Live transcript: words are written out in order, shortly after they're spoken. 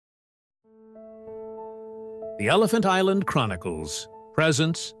The Elephant Island Chronicles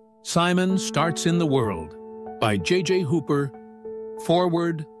presents Simon Starts in the World by J.J. Hooper,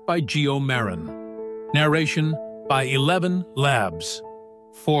 foreword by Geo Marin, narration by 11 Labs,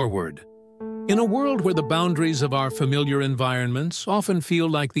 foreword. In a world where the boundaries of our familiar environments often feel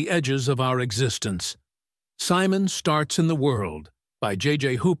like the edges of our existence, Simon Starts in the World by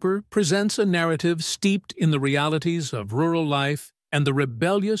J.J. Hooper presents a narrative steeped in the realities of rural life and the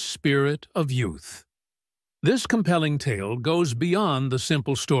rebellious spirit of youth. This compelling tale goes beyond the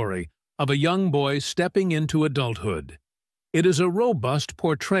simple story of a young boy stepping into adulthood. It is a robust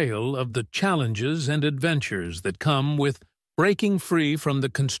portrayal of the challenges and adventures that come with breaking free from the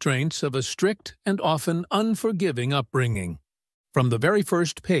constraints of a strict and often unforgiving upbringing. From the very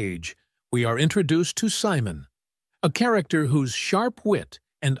first page, we are introduced to Simon, a character whose sharp wit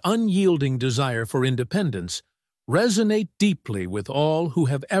and unyielding desire for independence resonate deeply with all who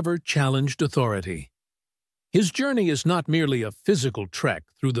have ever challenged authority. His journey is not merely a physical trek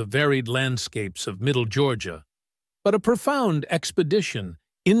through the varied landscapes of Middle Georgia, but a profound expedition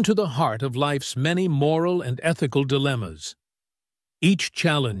into the heart of life's many moral and ethical dilemmas. Each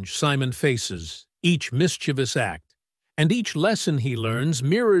challenge Simon faces, each mischievous act, and each lesson he learns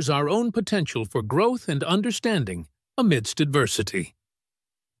mirrors our own potential for growth and understanding amidst adversity.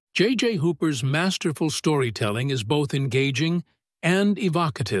 J.J. Hooper's masterful storytelling is both engaging and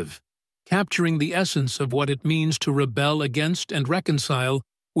evocative, capturing the essence of what it means to rebel against and reconcile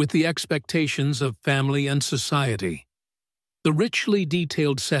with the expectations of family and society. The richly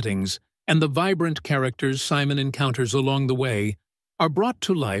detailed settings and the vibrant characters Simon encounters along the way are brought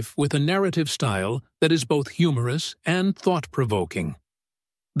to life with a narrative style that is both humorous and thought-provoking.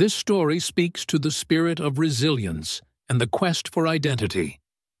 This story speaks to the spirit of resilience and the quest for identity,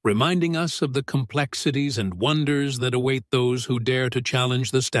 reminding us of the complexities and wonders that await those who dare to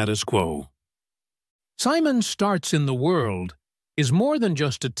challenge the status quo. Simon Starts in the World is more than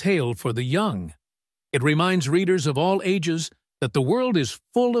just a tale for the young. It reminds readers of all ages that the world is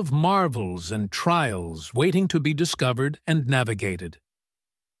full of marvels and trials waiting to be discovered and navigated.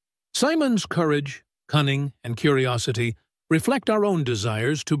 Simon's courage, cunning, and curiosity reflect our own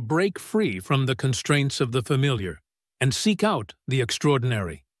desires to break free from the constraints of the familiar and seek out the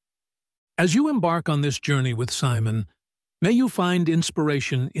extraordinary. As you embark on this journey with Simon, may you find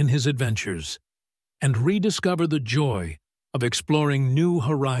inspiration in his adventures and rediscover the joy of exploring new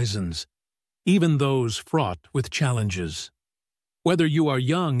horizons, even those fraught with challenges. Whether you are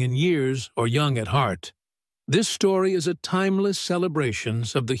young in years or young at heart, this story is a timeless celebration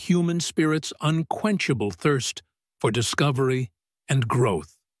of the human spirit's unquenchable thirst for discovery and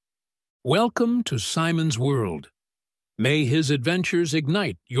growth. Welcome to Simon's World. May his adventures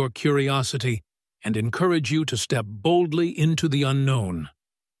ignite your curiosity and encourage you to step boldly into the unknown.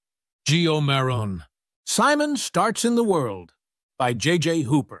 Geo Marin. Simon Starts in the World by J.J.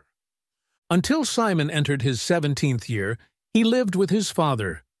 Hooper. Until Simon entered his 17th year, he lived with his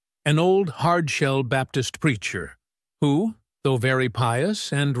father, an old hard-shell Baptist preacher, who, though very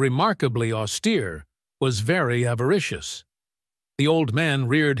pious and remarkably austere, was very avaricious. The old man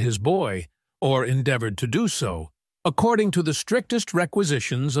reared his boy, or endeavored to do so, according to the strictest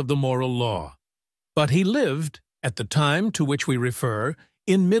requisitions of the moral law. But he lived, at the time to which we refer,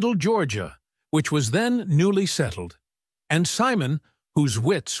 in Middle Georgia, which was then newly settled, and Simon, whose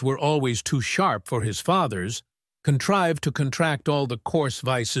wits were always too sharp for his father's, contrived to contract all the coarse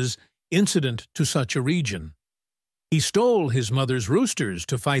vices incident to such a region. He stole his mother's roosters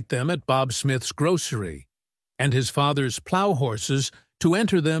to fight them at Bob Smith's grocery, and his father's plow horses to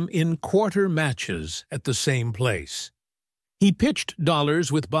enter them in quarter matches at the same place. He pitched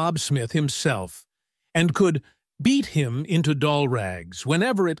dollars with Bob Smith himself, and could beat him into doll rags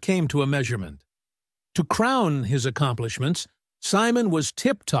whenever it came to a measurement. To crown his accomplishments, Simon was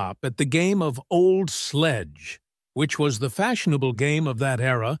tip-top at the game of Old Sledge, which was the fashionable game of that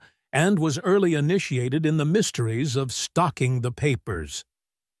era and was early initiated in the mysteries of stocking the papers.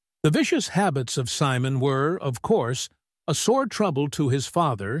 The vicious habits of Simon were, of course, a sore trouble to his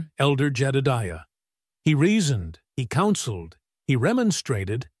father, Elder Jedediah. He reasoned, he counseled, he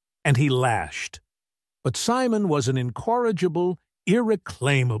remonstrated, and he lashed. But Simon was an incorrigible,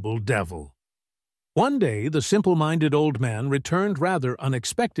 irreclaimable devil. One day the simple-minded old man returned rather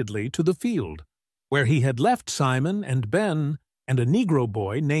unexpectedly to the field, where he had left Simon and Ben and a Negro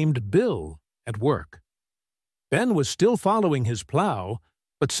boy named Bill at work. Ben was still following his plow,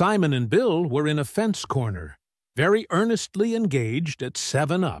 but Simon and Bill were in a fence corner, very earnestly engaged at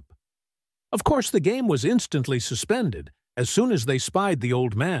 7-up. Of course, the game was instantly suspended as soon as they spied the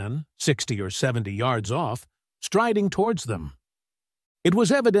old man, 60 or 70 yards off, striding towards them. It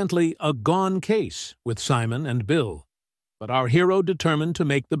was evidently a gone case with Simon and Bill, but our hero determined to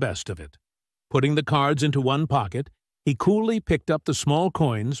make the best of it. Putting the cards into one pocket, he coolly picked up the small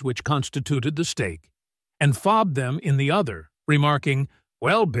coins which constituted the stake, and fobbed them in the other, remarking,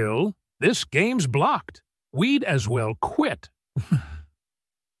 "Well, Bill, this game's blocked. We'd as well quit."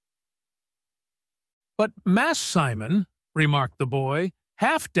 "But, Mass Simon," remarked the boy,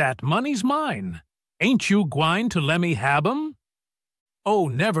 "half dat money's mine. Ain't you gwine to lemme hab 'em?" "Oh,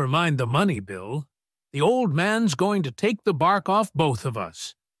 never mind the money, Bill. The old man's going to take the bark off both of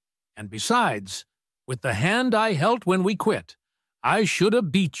us. And besides, with the hand I helt when we quit, I should 'a'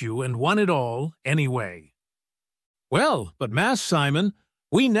 beat you and won it all anyway." "Well, but Mass Simon,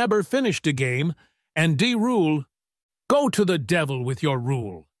 we never finished a game, and de rule—" "Go to the devil with your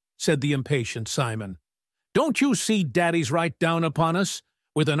rule," said the impatient Simon. "Don't you see Daddy's right down upon us,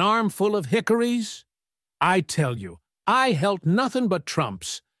 with an armful of hickories? I tell you, I helt nothing but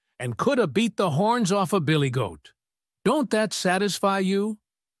trumps, and could 'a' beat the horns off a billy goat. Don't that satisfy you?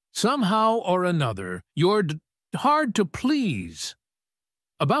 Somehow or another, you're hard to please."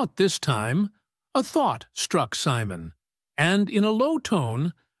 About this time, a thought struck Simon, and in a low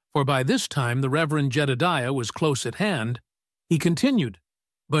tone, for by this time the Reverend Jedediah was close at hand, he continued,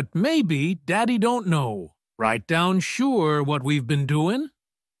 "But maybe Daddy don't know, right down sure, what we've been doin'.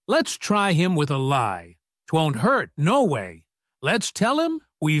 Let's try him with a lie. 'Twon't hurt, no way. Let's tell him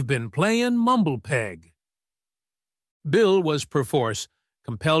we've been playin' mumble-peg." Bill was perforce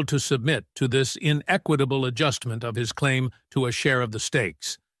compelled to submit to this inequitable adjustment of his claim to a share of the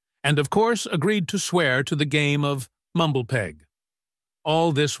stakes, and of course agreed to swear to the game of mumble-peg.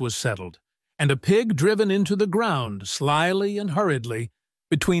 All this was settled, and a pig driven into the ground slyly and hurriedly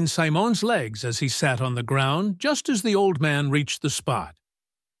between Simon's legs as he sat on the ground just as the old man reached the spot.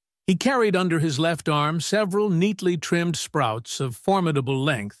 He carried under his left arm several neatly trimmed sprouts of formidable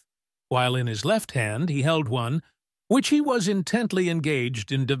length, while in his left hand he held one which he was intently engaged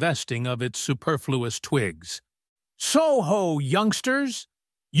in divesting of its superfluous twigs. "So-ho, youngsters!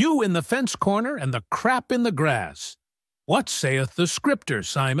 You in the fence corner and the crap in the grass! What saith the Scripter,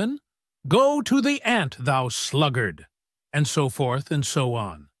 Simon? Go to the ant, thou sluggard!" And so forth and so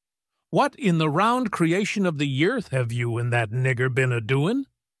on. "What in the round creation of the earth have you and that nigger been a-doin'?"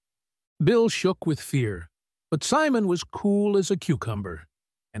 Bill shook with fear, but Simon was cool as a cucumber,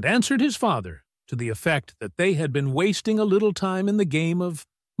 and answered his father to the effect that they had been wasting a little time in the game of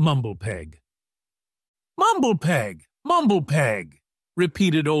mumble-peg. "Mumble-peg! Mumble-peg!"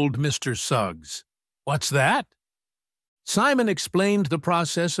 repeated old Mr. Suggs. "What's that?" Simon explained the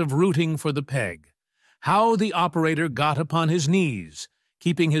process of rooting for the peg, how the operator got upon his knees,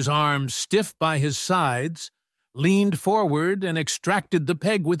 keeping his arms stiff by his sides, leaned forward and extracted the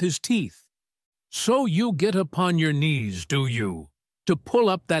peg with his teeth. "So you get upon your knees, do you, to pull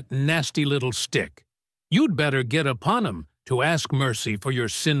up that nasty little stick? You'd better get upon 'em to ask mercy for your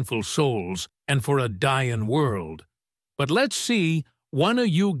sinful souls and for a dyin' world. But let's see one o'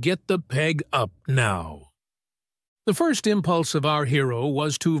 you get the peg up now." The first impulse of our hero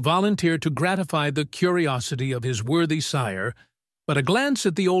was to volunteer to gratify the curiosity of his worthy sire, but a glance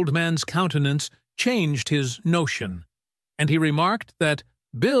at the old man's countenance changed his notion, and he remarked that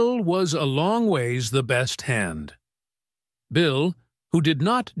Bill was a long ways the best hand. Bill, who did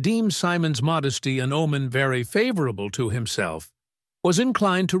not deem Simon's modesty an omen very favorable to himself, was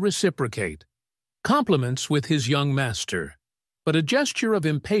inclined to reciprocate compliments with his young master, but a gesture of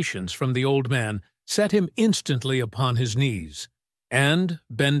impatience from the old man set him instantly upon his knees, and,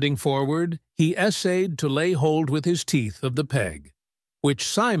 bending forward, he essayed to lay hold with his teeth of the peg, which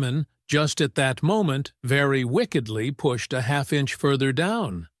Simon, just at that moment, very wickedly pushed a half-inch further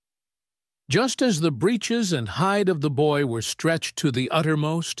down. Just as the breeches and hide of the boy were stretched to the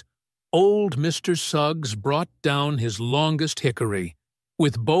uttermost, old Mr. Suggs brought down his longest hickory,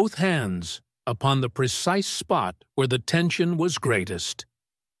 with both hands, upon the precise spot where the tension was greatest.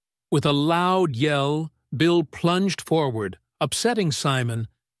 With a loud yell, Bill plunged forward, upsetting Simon,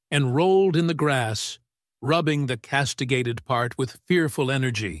 and rolled in the grass, rubbing the castigated part with fearful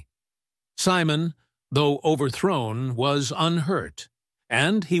energy. Simon, though overthrown, was unhurt,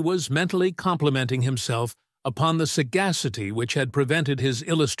 and he was mentally complimenting himself upon the sagacity which had prevented his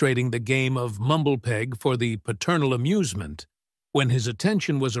illustrating the game of mumble-peg for the paternal amusement, when his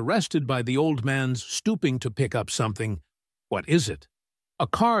attention was arrested by the old man's stooping to pick up something. What is it? A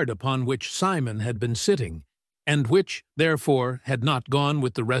card upon which Simon had been sitting, and which, therefore, had not gone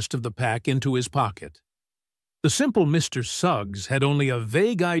with the rest of the pack into his pocket. The simple Mr. Suggs had only a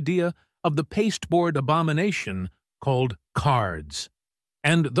vague idea of the pasteboard abomination called cards,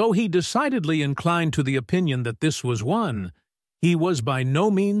 and though he decidedly inclined to the opinion that this was one, he was by no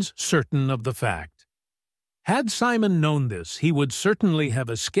means certain of the fact. Had Simon known this, he would certainly have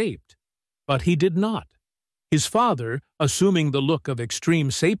escaped, but he did not. His father, assuming the look of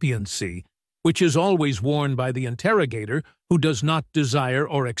extreme sapiency, which is always worn by the interrogator who does not desire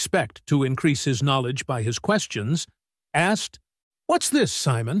or expect to increase his knowledge by his questions, asked, "What's this,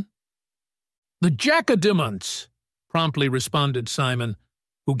 Simon?" "The jack-o'-diamonds," promptly responded Simon,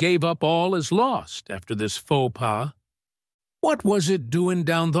 who gave up all as lost after this faux pas. "What was it doin'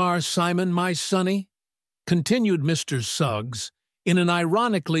 down thar, Simon, my sonny?" continued Mr. Suggs, in an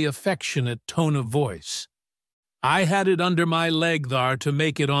ironically affectionate tone of voice. "I had it under my leg thar to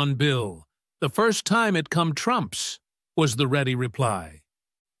make it on Bill, the first time it come trumps," was the ready reply.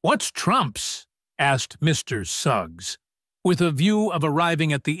 "What's trumps?" asked Mr. Suggs, with a view of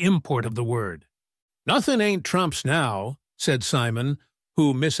arriving at the import of the word. "Nothin' ain't trumps now," said Simon,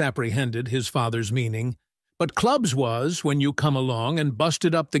 who misapprehended his father's meaning, "but clubs was when you come along and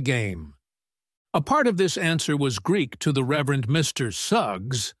busted up the game." A part of this answer was Greek to the Reverend Mr.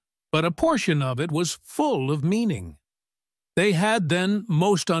 Suggs, but a portion of it was full of meaning. They had then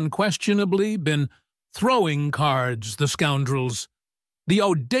most unquestionably been throwing cards, the scoundrels, the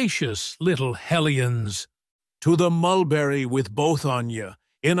audacious little hellions. "To the mulberry with both on ye,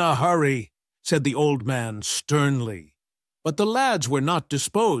 in a hurry," said the old man sternly. But the lads were not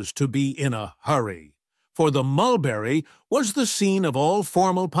disposed to be in a hurry, for the mulberry was the scene of all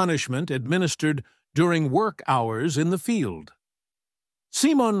formal punishment administered during work hours in the field.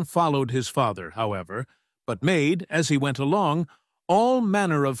 Simon followed his father, however, but made, as he went along, all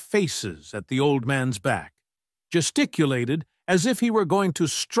manner of faces at the old man's back, gesticulated as if he were going to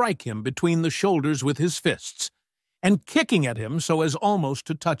strike him between the shoulders with his fists, and kicking at him so as almost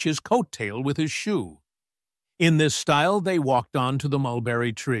to touch his coat-tail with his shoe. In this style they walked on to the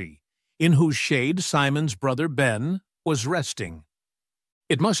mulberry tree, in whose shade Simon's brother Ben was resting.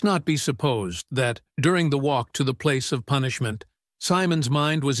 It must not be supposed that, during the walk to the place of punishment, Simon's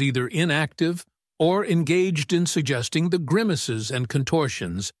mind was either inactive or engaged in suggesting the grimaces and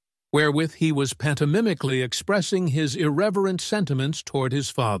contortions wherewith he was pantomimically expressing his irreverent sentiments toward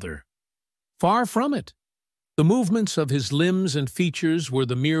his father. Far from it. The movements of his limbs and features were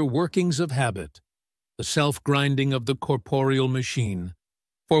the mere workings of habit, the self-grinding of the corporeal machine,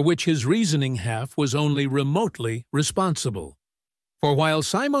 for which his reasoning half was only remotely responsible. For while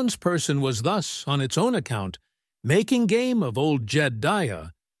Simon's person was thus, on its own account, making game of old Jedediah,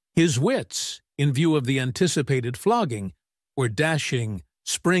 his wits, in view of the anticipated flogging, were dashing,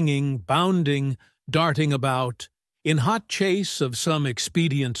 springing, bounding, darting about, in hot chase of some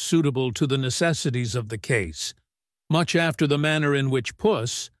expedient suitable to the necessities of the case, much after the manner in which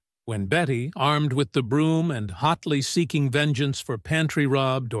Puss, when Betty, armed with the broom and hotly seeking vengeance for pantry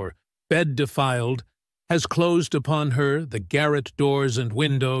robbed or bed defiled, has closed upon her the garret doors and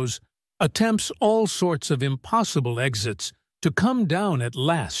windows, attempts all sorts of impossible exits to come down at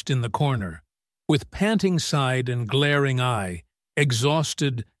last in the corner, with panting side and glaring eye,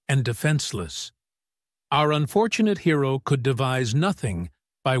 exhausted and defenseless. Our unfortunate hero could devise nothing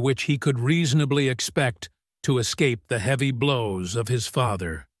by which he could reasonably expect to escape the heavy blows of his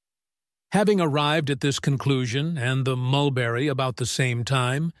father. Having arrived at this conclusion, and the mulberry about the same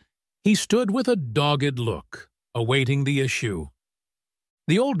time, he stood with a dogged look, awaiting the issue.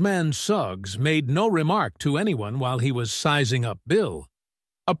 The old man Suggs made no remark to anyone while he was sizing up Bill,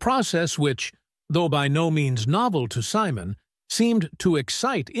 a process which, though by no means novel to Simon, seemed to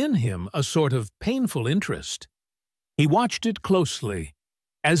excite in him a sort of painful interest. He watched it closely,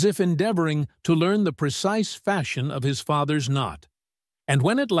 as if endeavoring to learn the precise fashion of his father's knot, and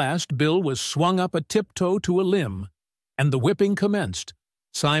when at last Bill was swung up a tiptoe to a limb, and the whipping commenced,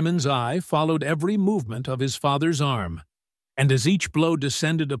 Simon's eye followed every movement of his father's arm, and as each blow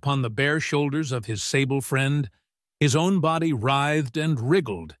descended upon the bare shoulders of his sable friend, his own body writhed and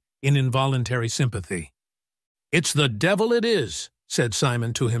wriggled in involuntary sympathy. "It's the devil it is," said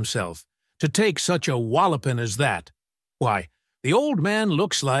Simon to himself, "to take such a wallopin' as that. Why, the old man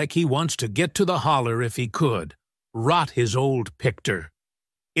looks like he wants to get to the holler if he could. Rot his old picter.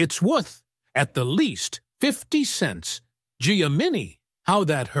 It's wuth, at the least, 50 cents. Giamini, how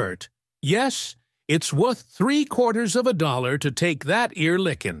that hurt. Yes, it's wuth $0.75 to take that ear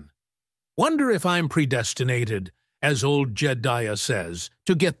lickin'. Wonder if I'm predestinated, as old Jedediah says,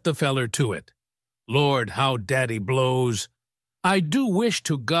 to get the feller to it. Lord, how Daddy blows. I do wish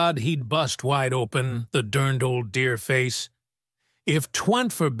to God he'd bust wide open, the derned old dear face. If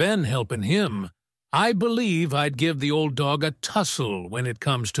 'twa'n't for Ben helpin' him, I believe I'd give the old dog a tussle when it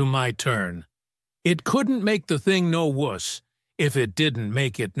comes to my turn. It couldn't make the thing no wuss, if it didn't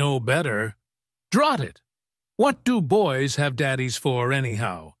make it no better. Drot it! What do boys have daddies for,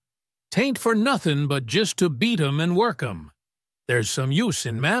 anyhow? 'Tain't for nothin' but just to beat 'em and work 'em. There's some use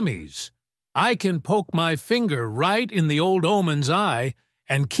in mammies. I can poke my finger right in the old omen's eye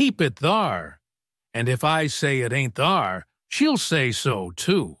and keep it thar. And if I say it ain't thar, she'll say so,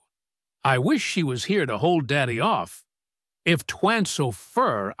 too. I wish she was here to hold Daddy off. If 'twa'n't so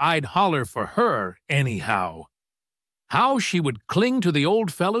fur, I'd holler for her, anyhow. How she would cling to the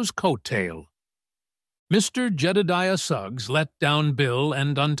old fellow's coat-tail." Mr. Jedediah Suggs let down Bill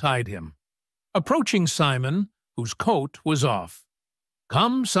and untied him. Approaching Simon, whose coat was off.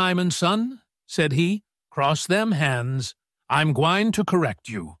 "Come, Simon, son," said he, "cross them hands. I'm gwine to correct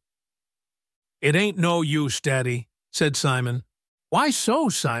you." "It ain't no use, Daddy," said Simon. "Why so,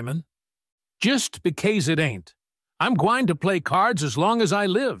 Simon?" "Just because it ain't. I'm gwine to play cards as long as I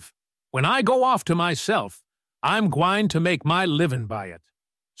live. When I go off to myself, I'm gwine to make my livin' by it.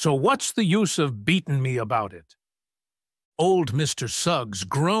 So what's the use of beatin' me about it?" Old Mr. Suggs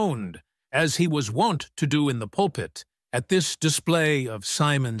groaned, as he was wont to do in the pulpit, at this display of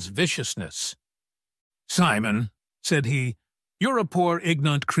Simon's viciousness. "Simon," said he, "you're a poor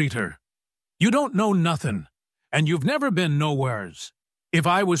ignorant creetur. You don't know nothin', and you've never been nowheres. If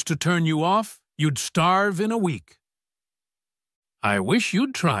I was to turn you off, you'd starve in a week." "I wish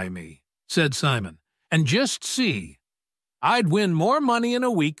you'd try me," said Simon, "and just see. I'd win more money in a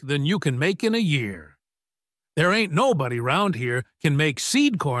week than you can make in a year. There ain't nobody round here can make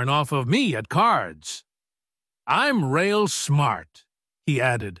seed corn off of me at cards. I'm rail smart," he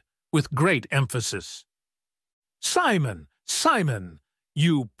added, with great emphasis. "Simon, Simon,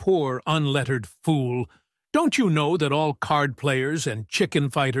 you poor unlettered fool, don't you know that all card players and chicken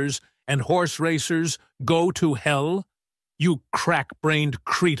fighters and horse racers go to hell? You crack-brained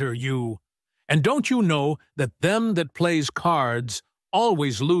creetur, you! And don't you know that them that plays cards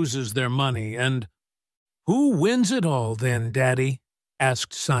always loses their money, and—" "Who wins it all, then, Daddy?"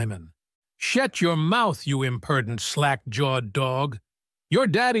 asked Simon. "Shet your mouth, you imperdent, slack-jawed dog. Your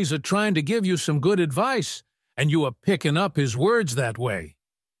daddy's a-trying to give you some good advice, and you a-picking up his words that way.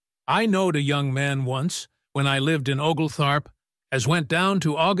 I knowed a young man once, when I lived in Oglethorpe, as went down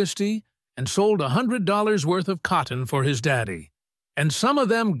to Augusty and sold $100 worth of cotton for his daddy. And some of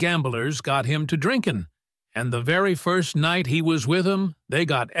them gamblers got him to drinkin', and the very first night he was with 'em, they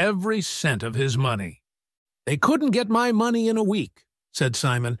got every cent of his money." "They couldn't get my money in a week," said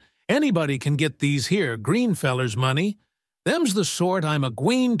Simon. "Anybody can get these here green fellers' money. Them's the sort I'm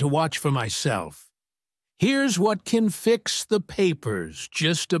a-gwine to watch for myself. Here's what can fix the papers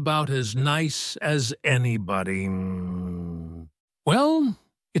just about as nice as anybody." "Well,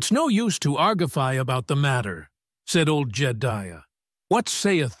 it's no use to argify about the matter," said old Jedediah. "What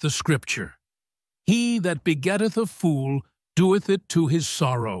saith the Scripture? He that begetteth a fool doeth it to his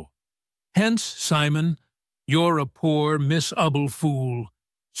sorrow. Hence, Simon, you're a poor, misable fool,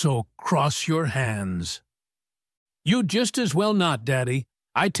 so cross your hands." "You'd just as well not, Daddy.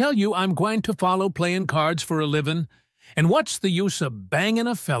 I tell you I'm gwine to follow playin' cards for a livin', and what's the use of bangin'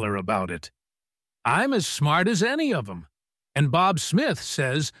 a feller about it? I'm as smart as any of 'em, and Bob Smith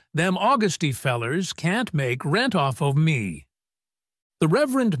says them Augusty fellers can't make rent off of me." The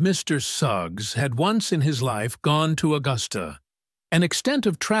Reverend Mr. Suggs had once in his life gone to Augusta, an extent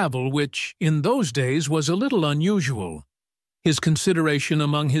of travel which, in those days, was a little unusual. His consideration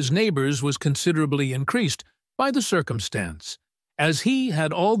among his neighbors was considerably increased by the circumstance, as he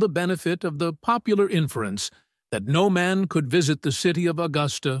had all the benefit of the popular inference that no man could visit the city of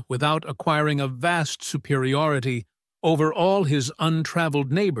Augusta without acquiring a vast superiority over all his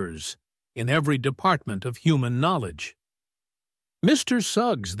untraveled neighbors in every department of human knowledge. Mr.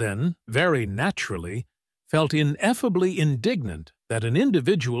 Suggs, then, very naturally, felt ineffably indignant that an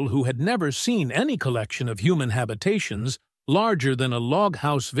individual who had never seen any collection of human habitations larger than a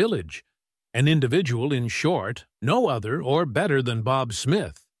log-house village, an individual, in short, no other or better than Bob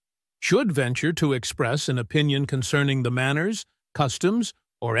Smith, should venture to express an opinion concerning the manners, customs,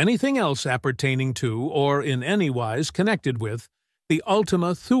 or anything else appertaining to, or in any wise connected with, the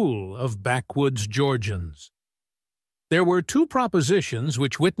Ultima Thule of backwoods Georgians. There were two propositions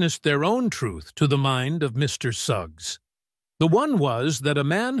which witnessed their own truth to the mind of Mr. Suggs. The one was that a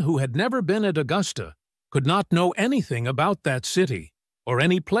man who had never been at Augusta could not know anything about that city, or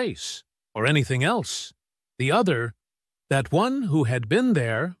any place, or anything else. The other, that one who had been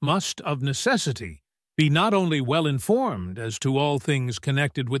there must, of necessity, be not only well informed as to all things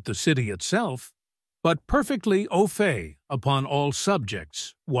connected with the city itself, but perfectly au fait upon all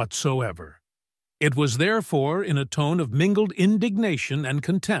subjects whatsoever. It was therefore in a tone of mingled indignation and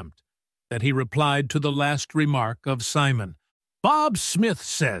contempt that he replied to the last remark of Simon. "Bob Smith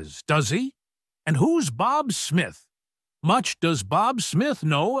says, does he? And who's Bob Smith? Much does Bob Smith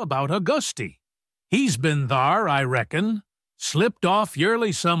know about Augusty? He's been thar, I reckon, slipped off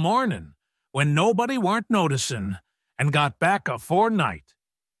yearly some mornin', when nobody warn't noticin', and got back afore night.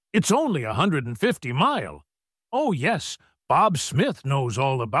 It's only 150 mile. Oh, yes, Bob Smith knows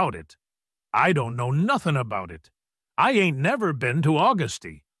all about it. I don't know nothin' about it. I ain't never been to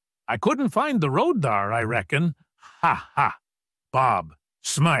Augusty. I couldn't find the road thar, I reckon. Ha, ha! Bob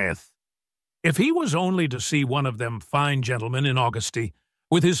Smythe. If he was only to see one of them fine gentlemen in Augusty,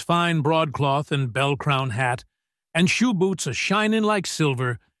 with his fine broadcloth and bell-crown hat, and shoe boots a-shinin' like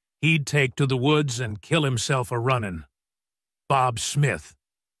silver, he'd take to the woods and kill himself a-runnin'. Bob Smith.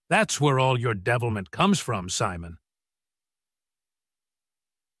 That's where all your devilment comes from, Simon.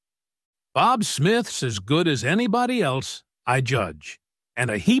 Bob Smith's as good as anybody else, I judge, and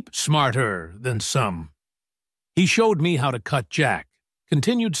a heap smarter than some. He showed me how to cut jack,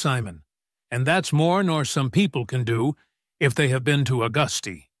 continued Simon, and that's more nor some people can do if they have been to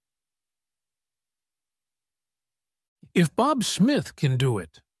Augusty. If Bob Smith can do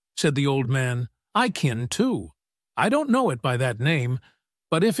it, said the old man, I can too. I don't know it by that name,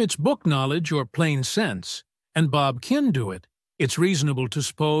 but if it's book knowledge or plain sense, and Bob can do it, it's reasonable to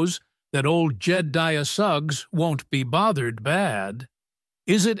suppose that old Jedediah Suggs won't be bothered bad.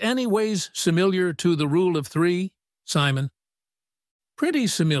 Is it anyways familiar to the rule of three, Simon? Pretty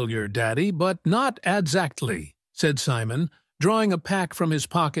familiar, Daddy, but not exactly, said Simon, drawing a pack from his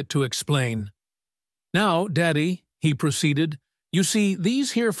pocket to explain. Now, Daddy, he proceeded, you see,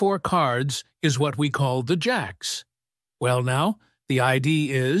 these here 4 cards is what we call the jacks. Well now, the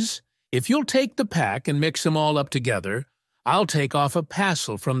idea is, if you'll take the pack and mix 'em all up together, I'll take off a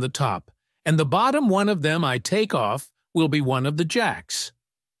passel from the top, and the bottom one of them I take off will be one of the jacks.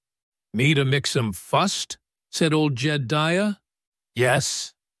 Me to mix 'em fust? Said old Jedediah.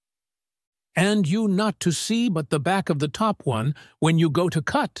 Yes. And you not to see but the back of the top one when you go to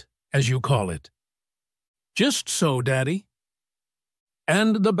cut, as you call it. Just so, Daddy.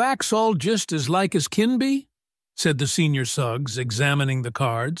 And the back's all just as like as kin be? Said the senior Suggs, examining the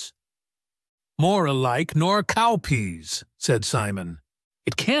cards. More alike nor cowpeas, said Simon.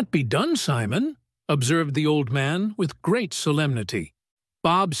 It can't be done, Simon, observed the old man with great solemnity.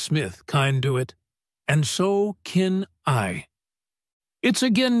 Bob Smith kind do it, and so kin I. It's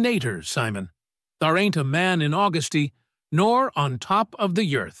agin nater, Simon. Thar ain't a man in Augusty, nor on top of the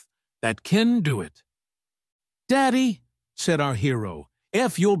yearth, that kin do it. Daddy, said our hero,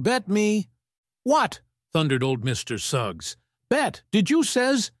 if you'll bet me— What? Thundered old Mr. Suggs. Bet, did you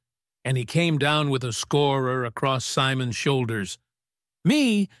says? And he came down with a scorer across Simon's shoulders.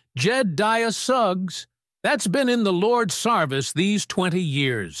 Me, Jedediah Suggs. That's been in the Lord's sarvice these 20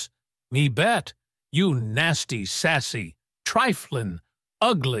 years. Me bet, you nasty, sassy, triflin',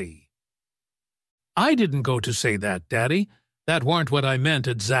 ugly. I didn't go to say that, Daddy. That warn't what I meant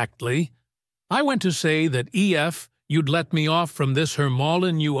exactly. I went to say that you'd let me off from this her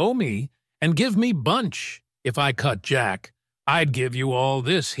maulin' you owe me, and give me bunch. If I cut jack, I'd give you all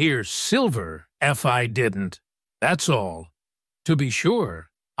this here silver, ef I didn't. That's all. To be sure,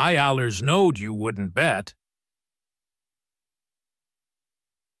 I allers knowed you wouldn't bet.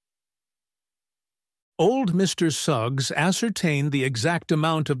 Old Mr. Suggs ascertained the exact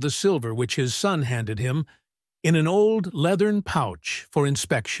amount of the silver which his son handed him in an old leathern pouch for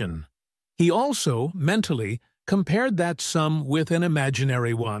inspection. He also, mentally, compared that sum with an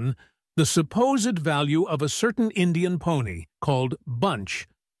imaginary one, the supposed value of a certain Indian pony called Bunch,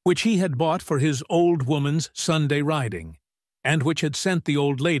 which he had bought for his old woman's Sunday riding, and which had sent the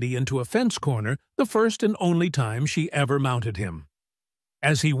old lady into a fence corner the first and only time she ever mounted him.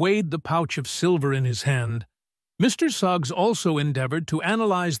 As he weighed the pouch of silver in his hand, Mr. Suggs also endeavored to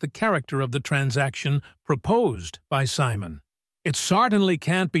analyze the character of the transaction proposed by Simon. It sartainly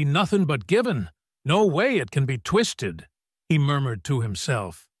can't be nothin' but given. No way it can be twisted, he murmured to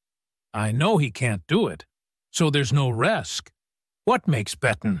himself. I know he can't do it, so there's no resk. What makes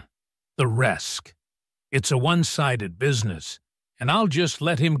bettin'? The resk. It's a one-sided business, and I'll just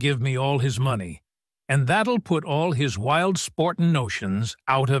let him give me all his money, and that'll put all his wild sportin' notions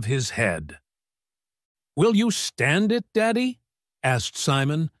out of his head. Will you stand it, Daddy? Asked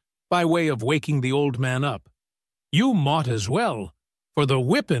Simon, by way of waking the old man up. You mought as well, for the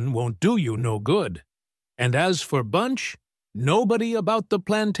whippin' won't do you no good. And as for Bunch, nobody about the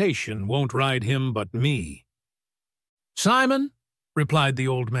plantation won't ride him but me. Simon, replied the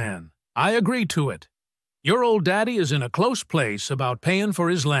old man, I agree to it. Your old daddy is in a close place about payin' for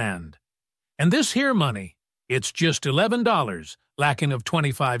his land. And this here money, it's just $11, lacking of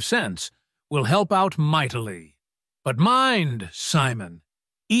 25 cents, will help out mightily. But mind, Simon,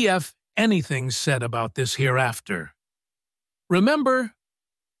 ef anything said about this hereafter. Remember,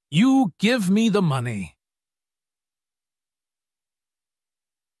 you give me the money."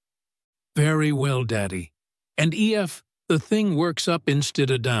 "Very well, Daddy. And if the thing works up instead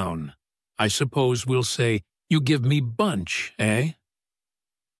of down, I suppose we'll say you give me bunch, eh?"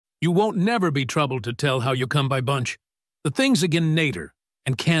 "You won't never be troubled to tell how you come by bunch. The thing's agin nater,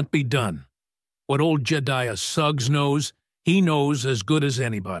 and can't be done. What old Jedediah Suggs knows, he knows as good as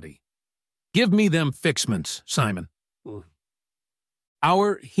anybody. Give me them fixments, Simon."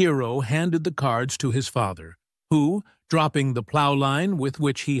 Our hero handed the cards to his father, who, dropping the plow line with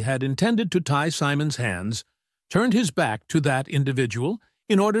which he had intended to tie Simon's hands, turned his back to that individual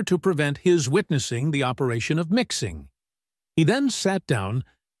in order to prevent his witnessing the operation of mixing. He then sat down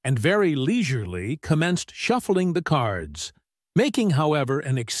and very leisurely commenced shuffling the cards, making, however,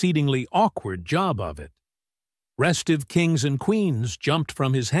 an exceedingly awkward job of it. Restive kings and queens jumped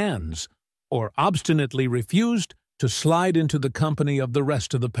from his hands, or obstinately refused to slide into the company of the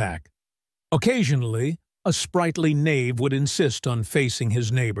rest of the pack. Occasionally, a sprightly knave would insist on facing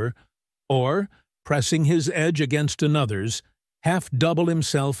his neighbor, or, pressing his edge against another's, half double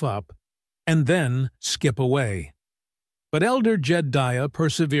himself up, and then skip away. But elder Jedediah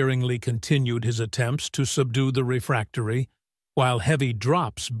perseveringly continued his attempts to subdue the refractory, while heavy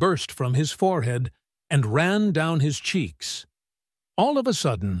drops burst from his forehead and ran down his cheeks. All of a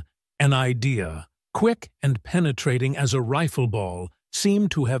sudden, an idea, quick and penetrating as a rifle ball,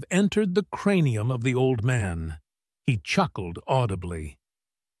 seemed to have entered the cranium of the old man. He chuckled audibly.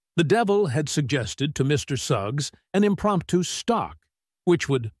 The devil had suggested to Mr. Suggs an impromptu stock, which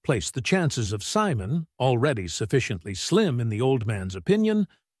would place the chances of Simon, already sufficiently slim in the old man's opinion,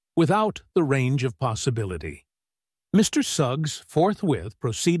 without the range of possibility. Mr. Suggs forthwith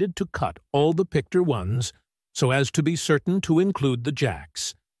proceeded to cut all the pictor ones so as to be certain to include the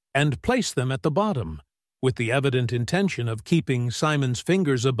jacks, and place them at the bottom, with the evident intention of keeping Simon's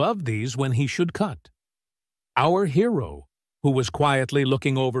fingers above these when he should cut. Our hero, who was quietly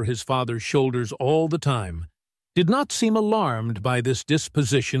looking over his father's shoulders all the time, did not seem alarmed by this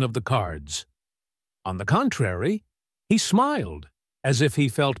disposition of the cards. On the contrary, he smiled, as if he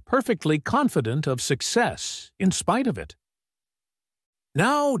felt perfectly confident of success in spite of it.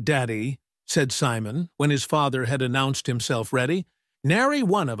 "Now, Daddy," said Simon, when his father had announced himself ready, "nary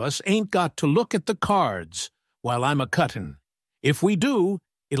one of us ain't got to look at the cards while I'm a-cuttin'. If we do,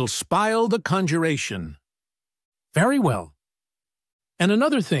 it'll spile the conjuration." "Very well. And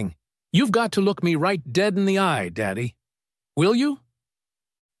another thing, you've got to look me right dead in the eye, Daddy. Will you?"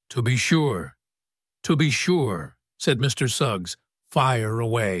 To be sure, said Mr. Suggs. "Fire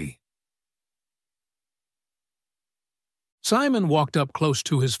away." Simon walked up close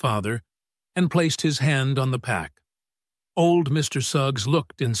to his father and placed his hand on the pack. Old Mr. Suggs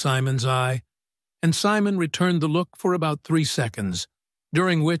looked in Simon's eye, and Simon returned the look for about 3 seconds,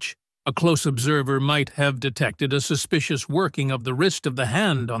 during which a close observer might have detected a suspicious working of the wrist of the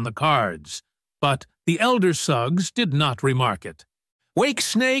hand on the cards, but the elder Suggs did not remark it. "Wake,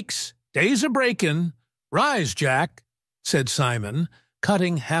 snakes! Day's a-breakin'! Rise, Jack!" said Simon,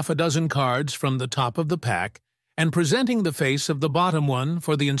 cutting half a dozen cards from the top of the pack and presenting the face of the bottom one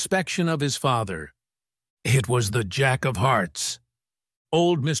for the inspection of his father. It was the Jack of Hearts.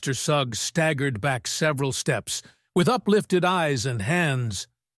 Old Mr. Suggs staggered back several steps, with uplifted eyes and hands.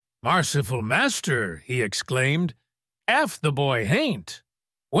 "Marciful master!" he exclaimed. "F the boy hain't!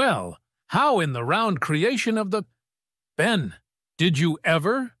 Well, how in the round creation of the— Ben, did you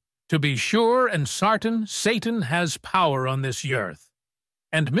ever? To be sure and sartain, Satan has power on this yearth."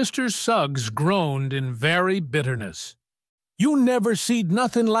 And Mr. Suggs groaned in very bitterness. "You never seed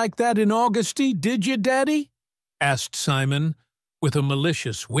nothing like that in Augusty, did you, Daddy?" asked Simon, with a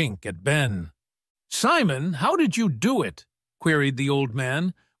malicious wink at Ben. "Simon, how did you do it?" queried the old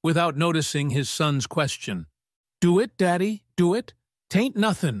man, without noticing his son's question. "Do it, Daddy, do it. 'Tain't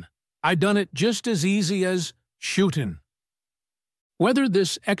nothin'. I done it just as easy as shootin'." Whether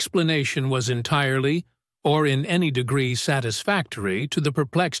this explanation was entirely or in any degree satisfactory to the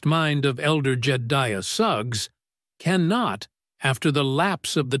perplexed mind of elder Jedediah Suggs cannot, after the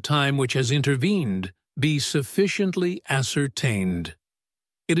lapse of the time which has intervened, be sufficiently ascertained.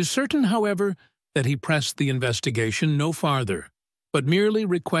 It is certain, however, that he pressed the investigation no farther, but merely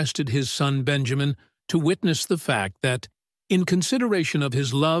requested his son Benjamin to witness the fact that, in consideration of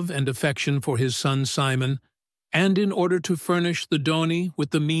his love and affection for his son Simon, and in order to furnish the Doney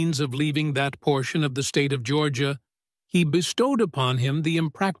with the means of leaving that portion of the state of Georgia, he bestowed upon him the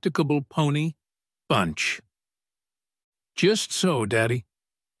impracticable pony, Bunch. "Just so, Daddy,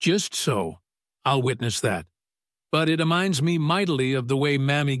 just so. I'll witness that. but it reminds me mightily of the way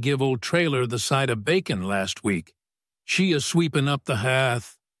Mammy give old Trailer the side of bacon last week. She is sweeping up the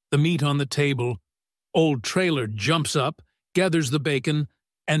hearth, the meat on the table. Old Trailer jumps up, gathers the bacon,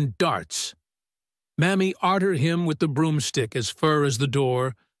 and darts. Mammy arter him with the broomstick as fur as the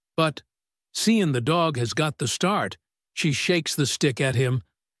door, but, seeing the dog has got the start, she shakes the stick at him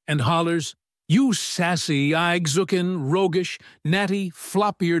and hollers, "You sassy, eye-zookin', roguish, natty,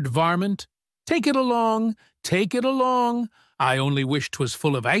 flop-eared varmint! Take it along, take it along! I only wish 'twas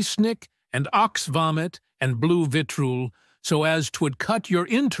full of arsenic and ox vomit and blue vitriol, so as 'twould cut your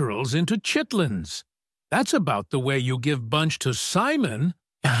interals into chitlins. That's about the way you give bunch to Simon."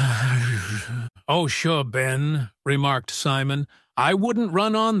 "Oh, sure, Ben," remarked Simon. "I wouldn't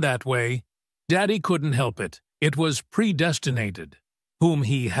run on that way. Daddy couldn't help it. It was predestinated. Whom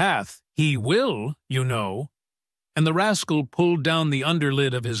he hath, he will, you know." And the rascal pulled down the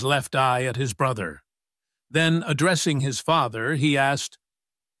underlid of his left eye at his brother. Then, addressing his father, he asked,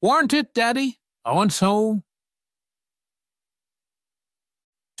 "Warn't it, Daddy? Oh, and so?"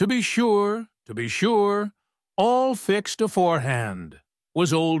 To be sure, all fixed aforehand,"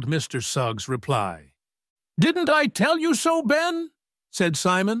 was old Mr. Suggs' reply. "Didn't I tell you so, Ben?" said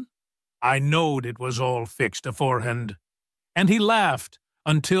Simon. "I knowed it was all fixed aforehand." And he laughed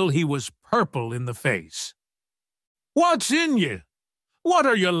until he was purple in the face. "What's in ye? What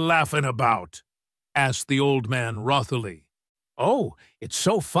are you laughing about?" asked the old man wrathily. "Oh, it's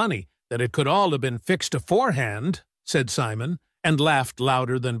so funny that it could all have been fixed aforehand," said Simon, and laughed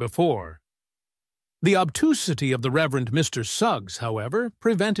louder than before. The obtusity of the Reverend Mr. Suggs, however,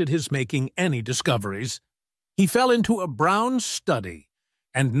 prevented his making any discoveries. He fell into a brown study,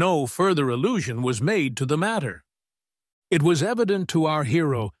 and no further allusion was made to the matter. It was evident to our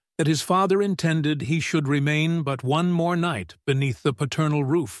hero that his father intended he should remain but one more night beneath the paternal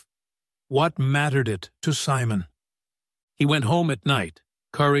roof. What mattered it to Simon? He went home at night,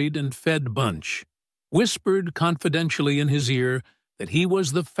 curried and fed Bunch, whispered confidentially in his ear that he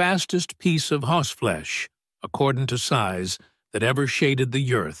was the fastest piece of horseflesh, according to size, that ever shaded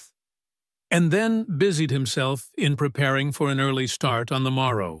the earth, and then busied himself in preparing for an early start on the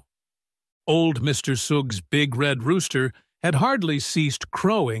morrow. Old Mr. Suggs' big red rooster had hardly ceased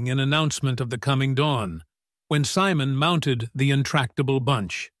crowing in announcement of the coming dawn, when Simon mounted the intractable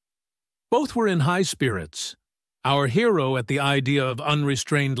Bunch. Both were in high spirits, our hero at the idea of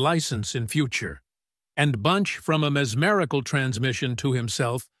unrestrained license in future, and Bunch from a mesmerical transmission to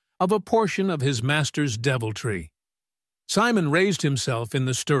himself of a portion of his master's deviltry. Simon raised himself in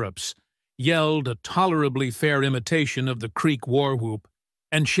the stirrups, yelled a tolerably fair imitation of the Creek war-whoop,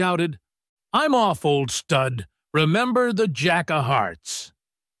 and shouted, "I'm off, old stud! Remember the Jack-o'-hearts!"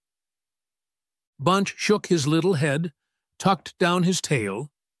 Bunch shook his little head, tucked down his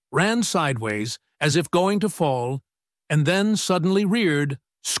tail, ran sideways as if going to fall, and then suddenly reared,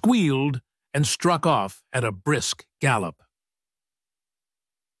 squealed, and struck off at a brisk gallop.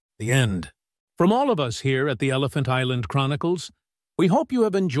 The end. From all of us here at the Elephant Island Chronicles, we hope you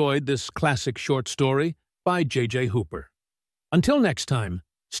have enjoyed this classic short story by J.J. Hooper. Until next time,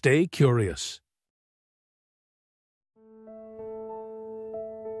 stay curious.